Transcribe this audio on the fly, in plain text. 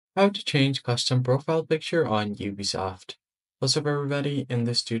How to change custom profile picture on Ubisoft. What's up everybody, in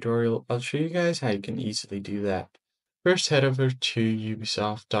this tutorial I'll show you guys how you can easily do that. First head over to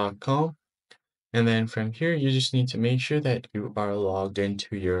ubisoft.com and then from here you just need to make sure that you are logged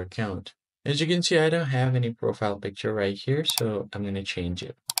into your account. As you can see, I don't have any profile picture right here, so I'm going to change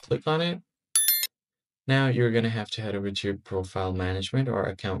it. Click on it. Now you're going to have to head over to your profile management or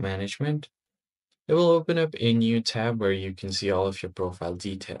account management. It will open up a new tab where you can see all of your profile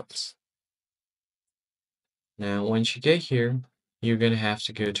details. Now, once you get here, you're going to have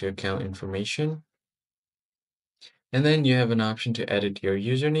to go to account information. And then you have an option to edit your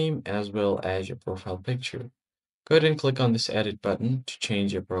username as well as your profile picture. Go ahead and click on this edit button to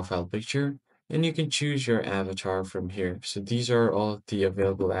change your profile picture. And you can choose your avatar from here. So these are all of the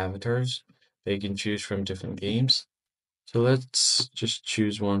available avatars that you can choose from different games. So let's just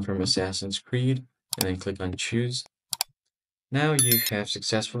choose one from Assassin's Creed and then click on choose. Now you have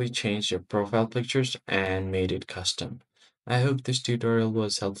successfully changed your profile pictures and made it custom. I hope this tutorial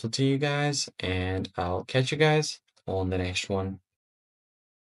was helpful to you guys, and I'll catch you guys on the next one.